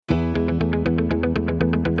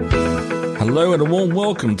Hello and a warm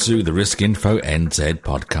welcome to the Risk Info NZ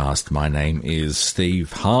podcast. My name is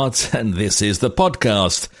Steve Hart and this is the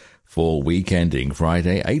podcast for week ending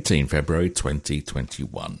Friday, 18 February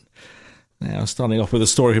 2021. Now, starting off with a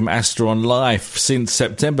story from Astron Life. Since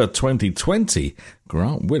September 2020,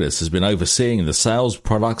 Grant Willis has been overseeing the sales,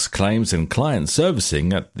 products, claims and client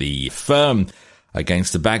servicing at the firm.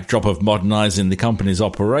 Against the backdrop of modernising the company's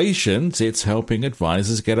operations, it's helping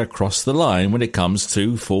advisors get across the line when it comes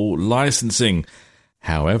to full licensing.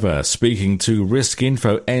 However, speaking to Risk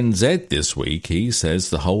Info NZ this week, he says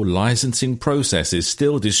the whole licensing process is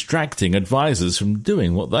still distracting advisors from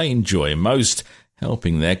doing what they enjoy most,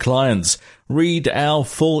 helping their clients. Read our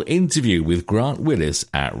full interview with Grant Willis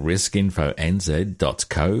at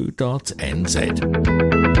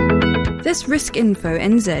riskinfonz.co.nz. This Risk Info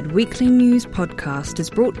NZ weekly news podcast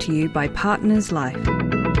is brought to you by Partners Life.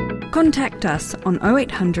 Contact us on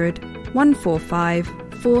 0800 145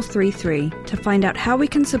 433 to find out how we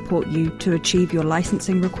can support you to achieve your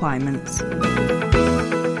licensing requirements.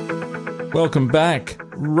 Welcome back.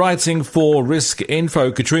 Writing for Risk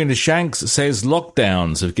Info, Katrina Shanks says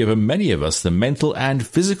lockdowns have given many of us the mental and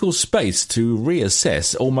physical space to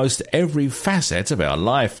reassess almost every facet of our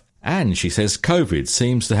life. And she says COVID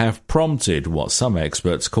seems to have prompted what some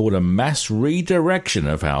experts call a mass redirection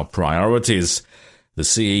of our priorities. The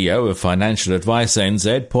CEO of Financial Advice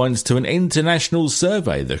NZ points to an international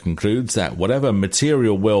survey that concludes that whatever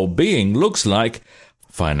material well-being looks like,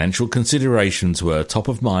 financial considerations were top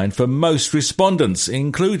of mind for most respondents,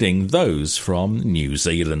 including those from New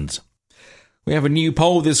Zealand. We have a new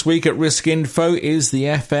poll this week at Risk Info. Is the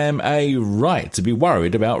FMA right to be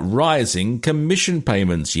worried about rising commission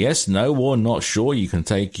payments? Yes, no, or not sure? You can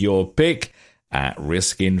take your pick at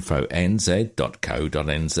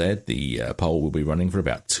riskinfonz.co.nz. The poll will be running for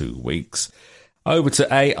about 2 weeks. Over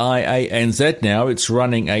to AIA NZ now. It's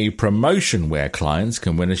running a promotion where clients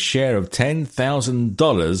can win a share of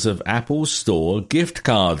 $10,000 of Apple Store gift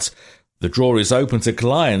cards. The draw is open to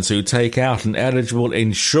clients who take out an eligible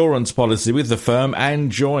insurance policy with the firm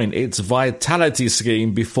and join its Vitality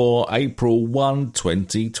scheme before April 1,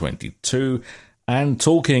 2022. And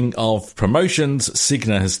talking of promotions,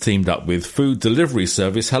 Cigna has teamed up with food delivery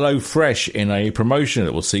service HelloFresh in a promotion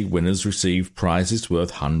that will see winners receive prizes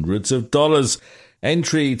worth hundreds of dollars.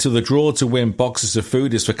 Entry to the draw to win boxes of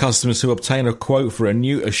food is for customers who obtain a quote for a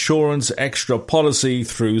new Assurance Extra policy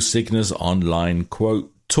through Cigna's online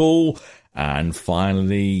quote tool. And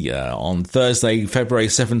finally, on Thursday, February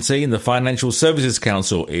 17, the Financial Services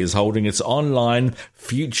Council is holding its online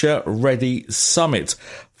Future Ready Summit.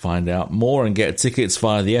 Find out more and get tickets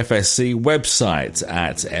via the FSC website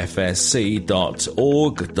at fsc.org.nz.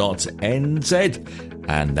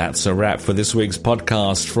 And that's a wrap for this week's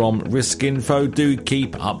podcast from Risk Info. Do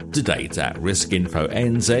keep up to date at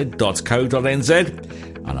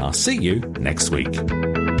riskinfonz.co.nz. And I'll see you next week.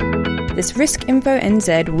 This Risk Info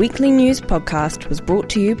NZ weekly news podcast was brought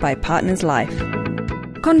to you by Partners Life.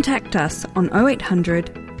 Contact us on 0800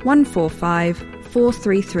 145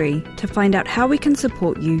 433 to find out how we can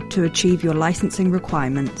support you to achieve your licensing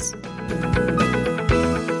requirements.